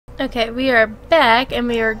Okay, we are back, and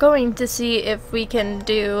we are going to see if we can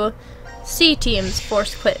do C Team's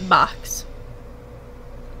Force Quit box.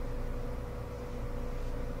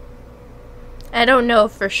 I don't know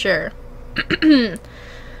for sure.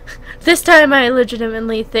 This time I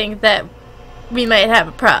legitimately think that we might have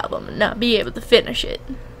a problem and not be able to finish it.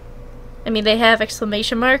 I mean, they have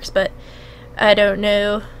exclamation marks, but I don't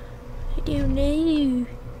know. I don't know.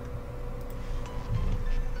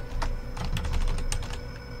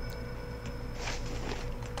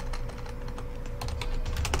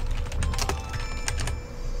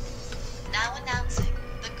 Now announcing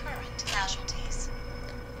the current casualties.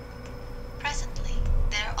 Presently,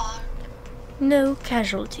 there are no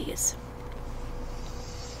casualties.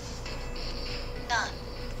 None.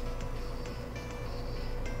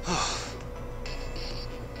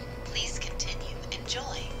 Please continue.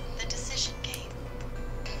 Enjoy the decision game.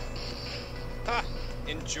 Ha!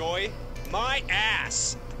 Enjoy my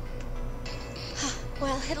ass!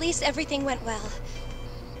 Well, at least everything went well.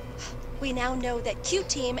 We now know that Q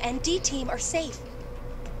Team and D Team are safe.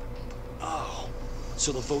 Oh,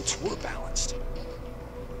 so the votes were balanced.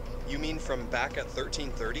 You mean from back at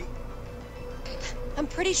 1330? I'm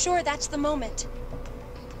pretty sure that's the moment.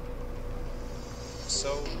 So,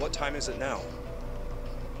 what time is it now?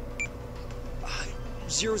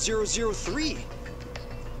 0003.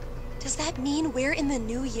 Does that mean we're in the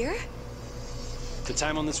new year? If the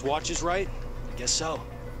time on this watch is right, I guess so.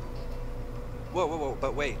 Whoa,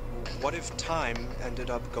 but wait. What if time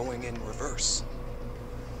ended up going in reverse?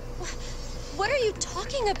 What are you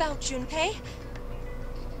talking about, Junpei?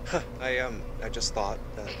 I just thought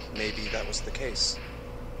that maybe that was the case.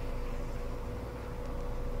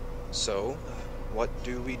 So, what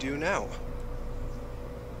do we do now?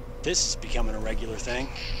 This is becoming a regular thing.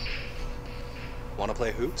 Want to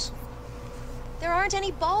play hoops? There aren't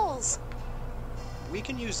any balls. We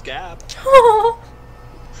can use Gab.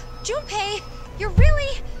 Junpei, you're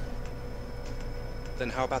really... Then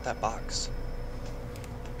how about that box?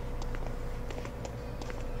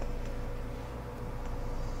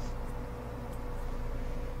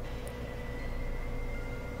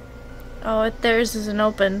 Oh, theirs isn't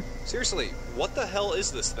open. Seriously, what the hell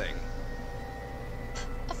is this thing?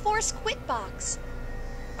 a Force Quit box.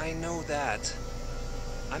 I know that.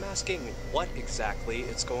 I'm asking what exactly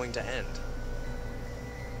it's going to end.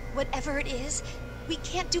 Whatever it is, we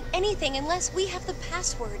can't do anything unless we have the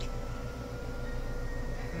password.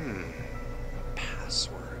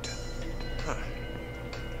 Password. Huh.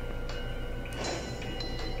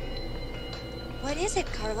 What is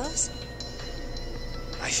it, Carlos?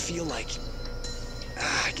 I feel like...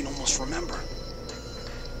 I can almost remember.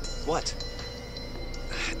 What?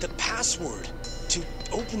 The password to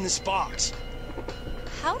open this box.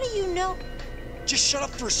 How do you know? Just shut up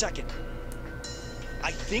for a second.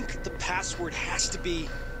 I think the password has to be...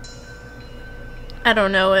 I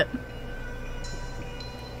don't know it.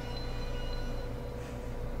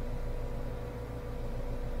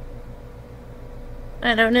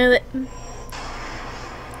 I don't know it.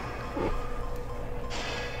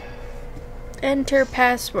 Enter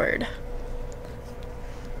password.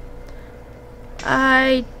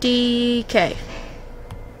 IDK.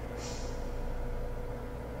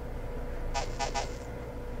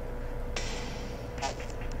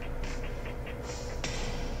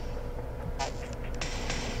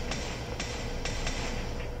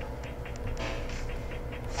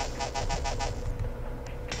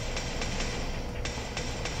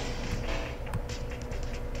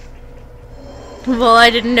 Well, I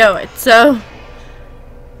didn't know it, so...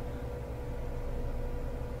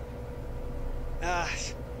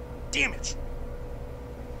 Damn it!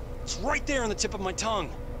 It's right there on the tip of my tongue.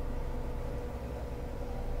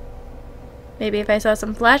 Maybe if I saw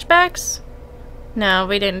some flashbacks? No,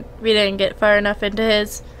 we didn't get far enough into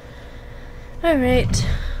his. Alright.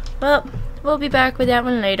 Well, we'll be back with that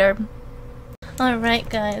one later. Alright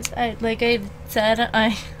guys, like I said,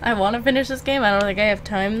 I want to finish this game. I don't think I have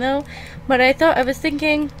time though. But I was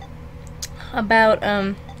thinking about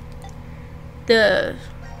the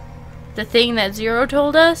thing that Zero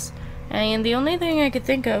told us, and the only thing I could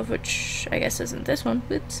think of, which I guess isn't this one,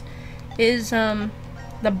 oops, is the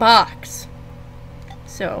box.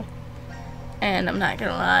 So, and I'm not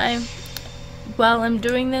gonna lie, while I'm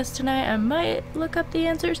doing this tonight, I might look up the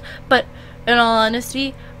answers, but in all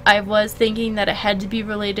honesty, I was thinking that it had to be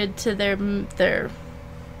related to their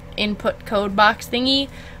input code box thingy,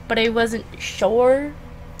 but I wasn't sure.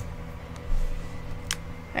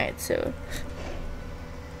 Alright, so...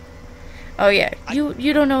 Oh yeah,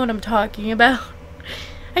 you don't know what I'm talking about.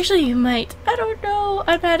 Actually, you might. I don't know.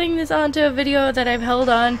 I'm adding this onto a video that I've held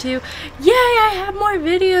on to. Yay, I have more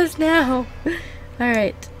videos now.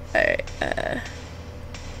 Alright. Alright,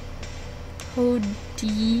 Code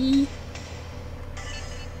D.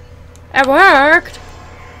 It worked!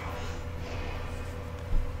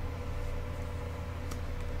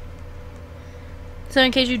 So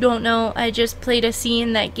in case you don't know, I just played a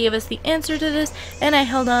scene that gave us the answer to this, and I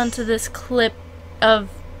held on to this clip of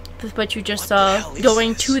what you just saw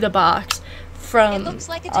going to the box from It looks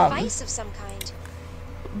like a device of some kind.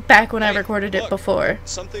 back when I Hey, recorded it look, before.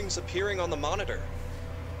 Something's appearing on the monitor.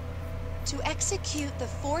 To execute the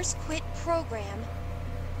Force Quit program,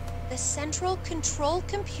 the central control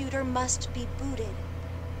computer must be booted.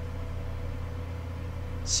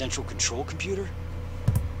 Central control computer?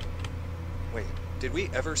 Wait, did we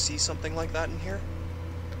ever see something like that in here?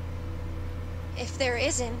 If there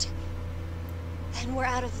isn't, then we're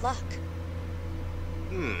out of luck.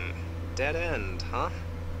 Dead end, huh?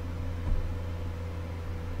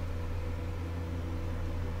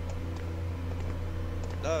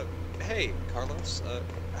 Hey, Carlos,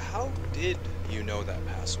 how did you know that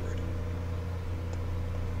password?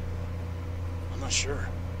 I'm not sure.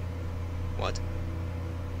 What?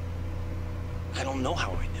 I don't know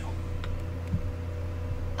how I knew.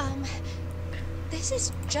 This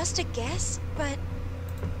is just a guess, but...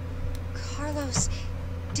 Carlos,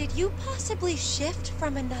 did you possibly shift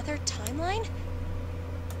from another timeline?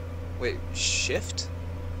 Wait, shift?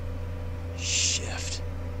 Shift.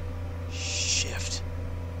 Shift.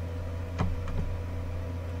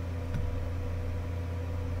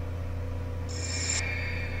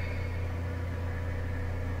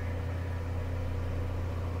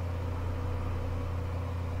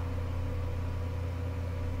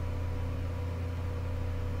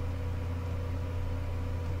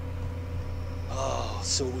 Oh,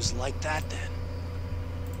 so it was like that then.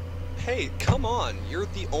 Hey, come on, you're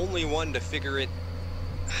the only one to figure it...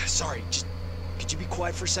 Sorry, just could you be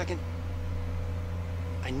quiet for a second?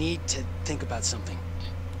 I need to think about something.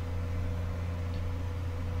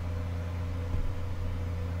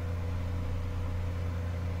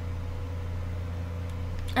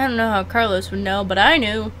 I don't know how Carlos would know, but I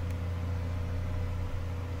knew.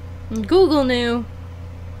 And Google knew.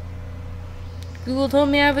 Google told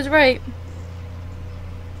me I was right.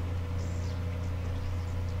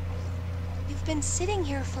 You've been sitting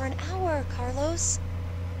here for an hour, Carlos.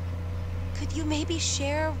 Could you maybe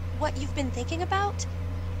share what you've been thinking about?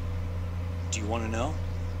 Do you want to know?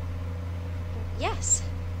 Yes.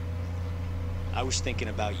 I was thinking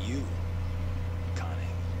about you, Connie.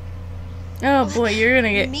 Oh boy, you're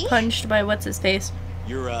gonna get Me? punched by what's-his-face.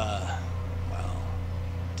 You're, well,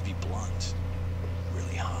 to be blunt,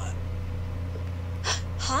 really hot.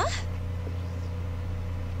 Huh?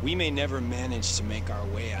 We may never manage to make our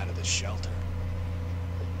way out of the shelter.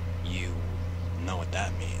 You know what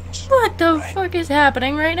that means. What the right? fuck is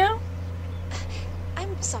happening right now?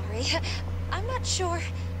 I'm sorry. I'm not sure.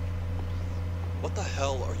 What the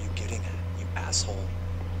hell are you getting at, you asshole?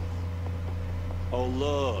 Oh,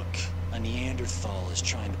 look. A Neanderthal is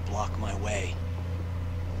trying to block my way.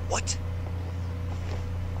 What?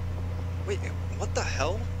 Wait, what the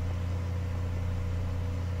hell?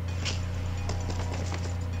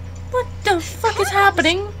 What the fuck is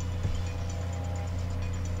happening?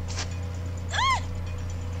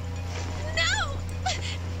 No!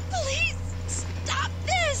 Please stop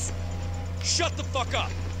this! Shut the fuck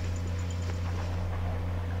up!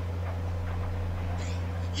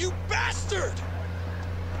 You bastard!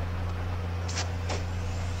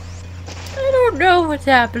 I don't know what's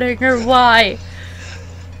happening or why.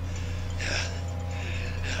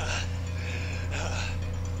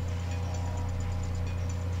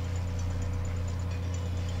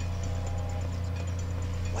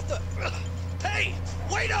 What the? Hey!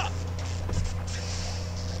 Wait up!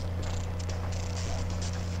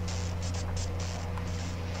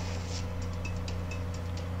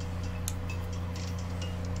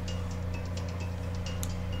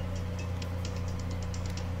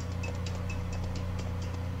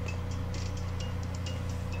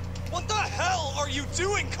 What the hell are you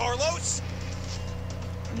doing, Carlos?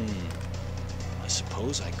 I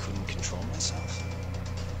suppose I couldn't control myself.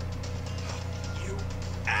 You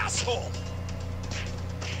asshole!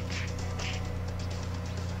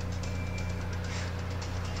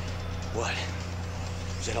 What?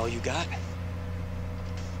 Is that all you got?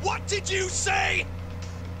 What did you say?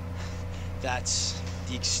 That's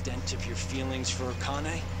the extent of your feelings for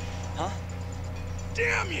Akane? Huh?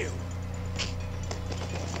 Damn you!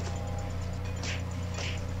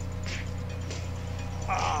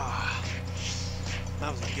 Ah,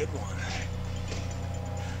 that was a good one.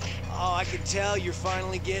 Oh, I can tell you're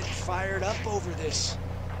finally getting fired up over this.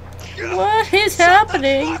 What is Shut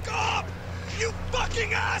happening? the fuck up! You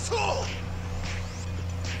fucking asshole!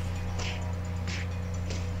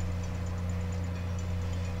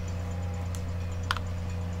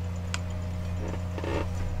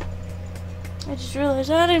 I just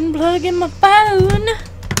realized I didn't plug in my phone.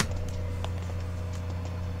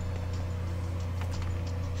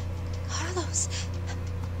 Carlos,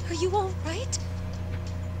 are you all right?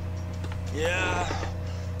 Yeah,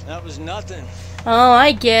 that was nothing. Oh,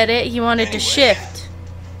 I get it. He wanted to Anyway. shift.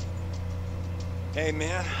 Hey,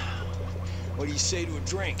 man. What do you say to a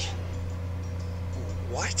drink?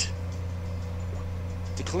 What?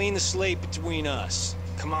 To clean the slate between us.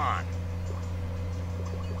 Come on.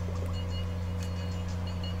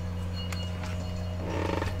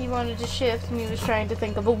 He wanted to shift and he was trying to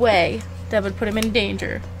think of a way that would put him in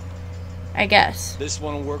danger. I guess. This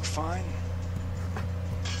one will work fine.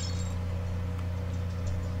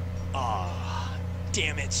 Ah,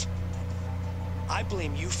 damn it. I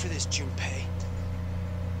blame you for this, Junpei.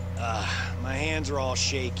 My hands are all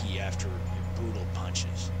shaky after your brutal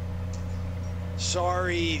punches.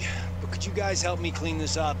 Sorry, but could you guys help me clean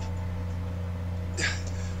this up?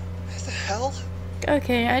 What the hell?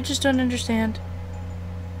 Okay, I just don't understand.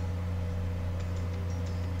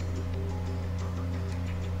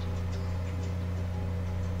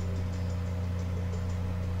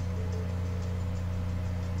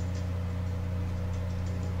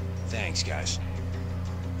 Thanks, guys.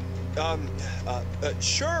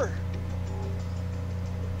 Sure.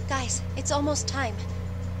 Guys, it's almost time.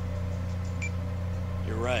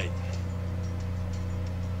 You're right.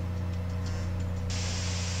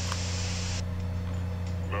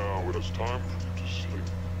 Now it is time for you to sleep.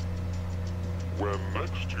 When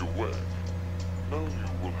next you wake, know you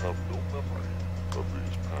will have no memory of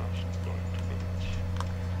these past 90 minutes.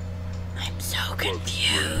 I'm so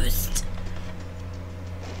confused.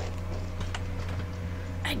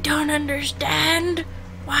 I don't understand.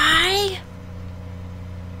 Why?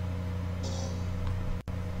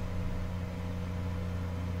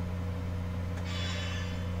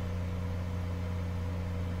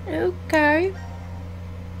 Okay.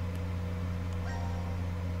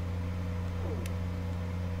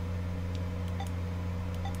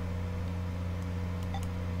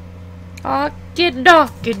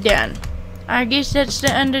 Okie then. I guess that's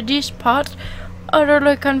the end of this part.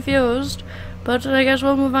 Utterly confused, but I guess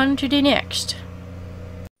we'll move on to the next.